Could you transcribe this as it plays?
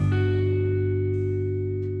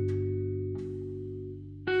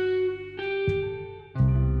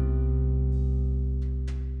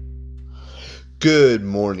Good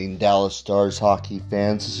morning, Dallas Stars hockey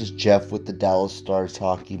fans. This is Jeff with the Dallas Stars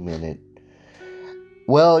Hockey Minute.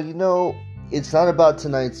 Well, it's not about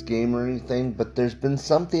tonight's game or anything, but there's been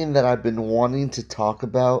something that I've been wanting to talk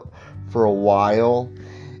about for a while,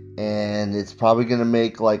 and it's probably going to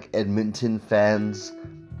make Edmonton fans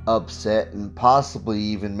upset and possibly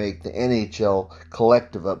even make the NHL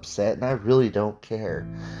collective upset, and I really don't care.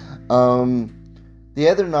 The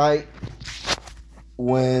other night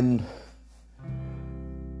when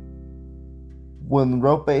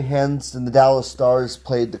ROOPIE Hens and the Dallas Stars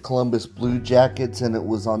played the Columbus Blue Jackets and it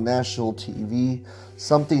was on national TV,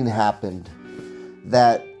 something happened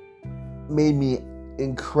that made me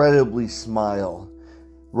incredibly smile.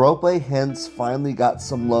 ROOPIE Hens finally got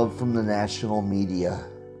some love from the national media.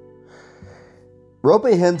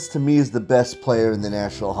 ROOPIE Hens to me is the best player in the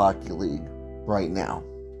National Hockey League right now.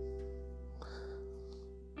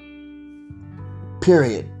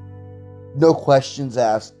 Period. No questions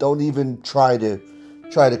asked. Don't even try to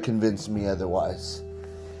convince me otherwise.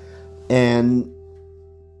 And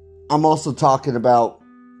I'm also talking about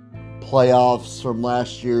playoffs from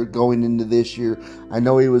last year going into this year. I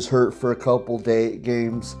know he was hurt for a couple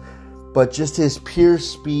games, but just his pure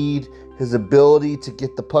speed, his ability to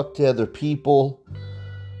get the puck to other people.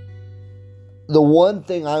 The one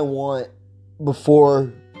thing I want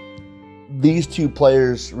before these two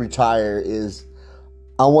players retire is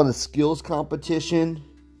I want a skills competition,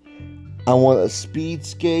 I want a speed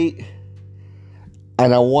skate,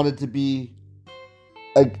 and I want it to be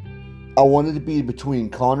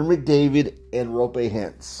between Connor McDavid and ROOPIE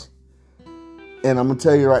Hens. And I'm going to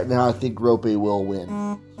tell you right now, I think ROOPIE will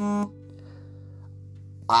win.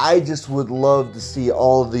 I just would love to see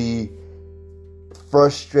all the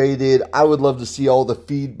frustrated, I would love to see all the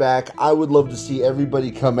feedback, I would love to see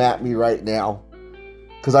everybody come at me right now.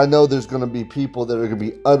 Because I know there's going to be people that are going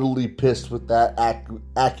to be utterly pissed with that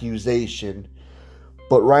accusation.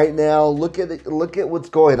 But right now, look at what's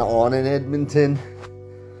going on in Edmonton.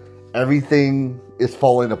 Everything is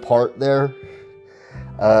falling apart there.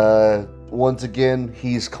 Once again,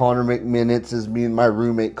 he's Connor McMinutes, as me and my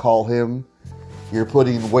roommate call him. You're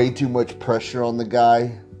putting way too much pressure on the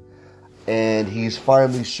guy. And he's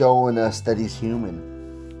finally showing us that he's human.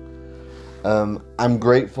 I'm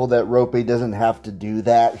grateful that ROOPIE doesn't have to do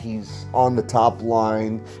that. He's on the top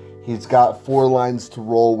line. He's got 4 lines to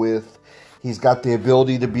roll with. He's got the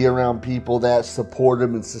ability to be around people that support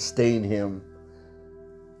him and sustain him.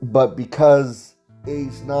 But because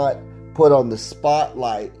he's not put on the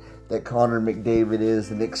spotlight that Connor McDavid is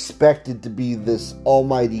and expected to be this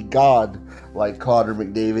almighty God like Connor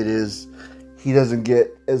McDavid is, he doesn't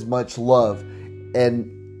get as much love.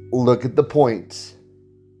 And look at the points.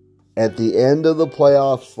 At the end of the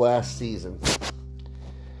playoffs last season,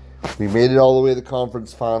 we made it all the way to the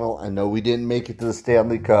conference final. I know we didn't make it to the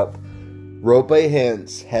Stanley Cup. ROOPIE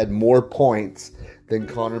Hens had more points than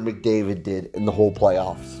Connor McDavid did in the whole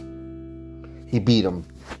playoffs. He beat him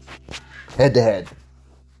head to head.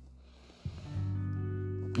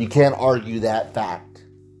 You can't argue that fact.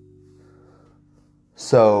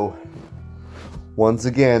 So, once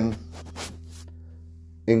again,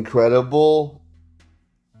 incredible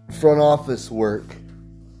front office work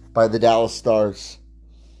by the Dallas Stars.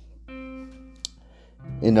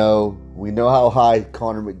 We know how high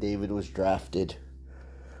Connor McDavid was drafted.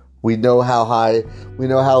 We know how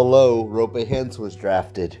low ROOPIE Hens was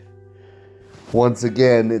drafted. Once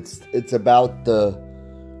again, it's about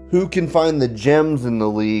who can find the gems in the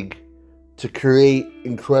league to create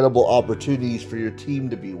incredible opportunities for your team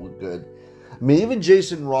to be good. I mean, even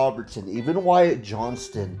Jason Robertson, even Wyatt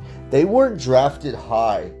Johnston, they weren't drafted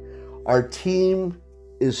high. Our team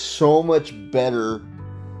is so much better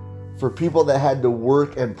for people that had to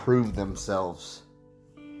work and prove themselves.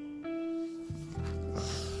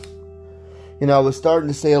 I was starting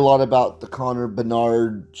to say a lot about the Connor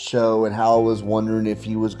Bedard show and how I was wondering if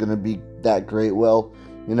he was going to be that great. Well,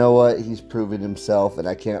 you know what? He's proven himself, and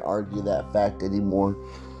I can't argue that fact anymore.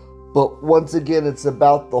 But once again, it's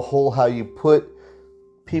about the whole how you put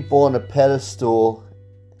people on a pedestal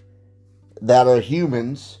that are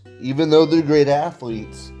humans, even though they're great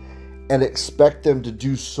athletes, and expect them to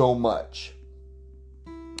do so much.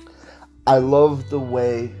 I love the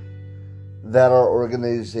way that our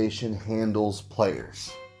organization handles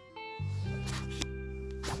players.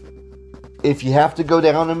 If you have to go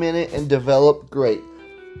down a minute and develop, great.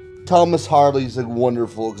 Thomas Harley's a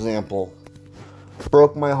wonderful example.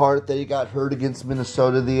 Broke my heart that he got hurt against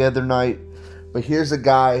Minnesota the other night. But here's a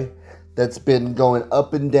guy that's been going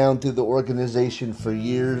up and down through the organization for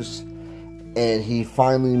years, and he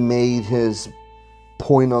finally made his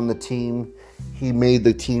point on the team. He made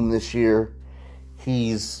the team this year.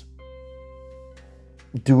 He's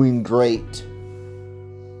doing great.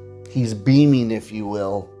 He's beaming, if you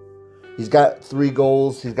will. He's got 3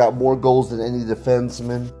 goals. He's got more goals than any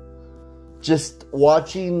defenseman. Just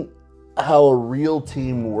watching how a real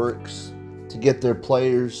team works to get their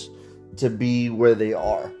players to be where they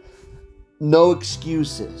are. No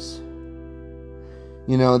excuses.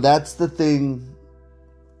 You know, that's the thing.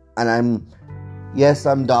 And I'm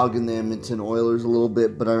dogging the Edmonton Oilers a little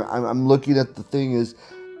bit, but I'm looking at the thing is,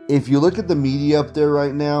 if you look at the media up there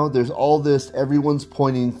right now, there's all this, everyone's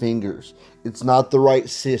pointing fingers. It's not the right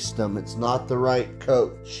system. It's not the right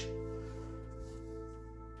coach.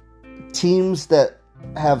 Teams that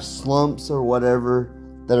have slumps or whatever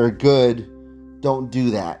that are good don't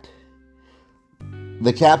do that.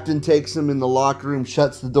 The captain takes them in the locker room,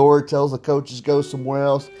 shuts the door, tells the coaches go somewhere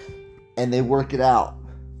else, and they work it out.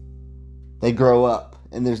 They grow up,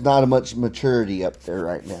 and there's not much maturity up there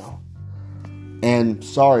right now. And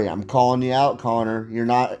sorry, I'm calling you out, Connor.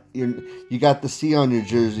 You got the C on your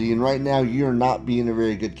jersey, and right now you're not being a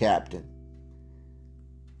very good captain.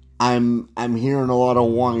 I'm hearing a lot of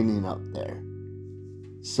whining up there.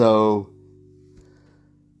 So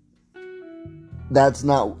that's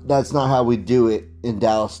not how we do it in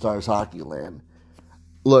Dallas Stars hockey land.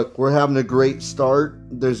 Look, we're having a great start.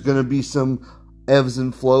 There's going to be some ebbs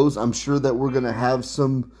and flows. I'm sure that we're going to have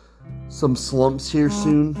some slumps here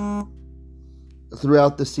soon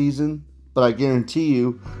throughout the season, but I guarantee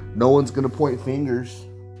you, no one's going to point fingers.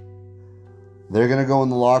 They're going to go in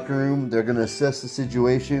the locker room, they're going to assess the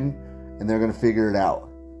situation, and they're going to figure it out.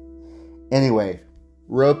 Anyway,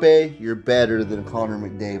 ROOPIE, you're better than Connor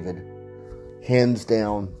McDavid. Hands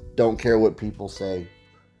down. Don't care what people say.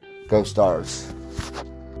 Go Stars.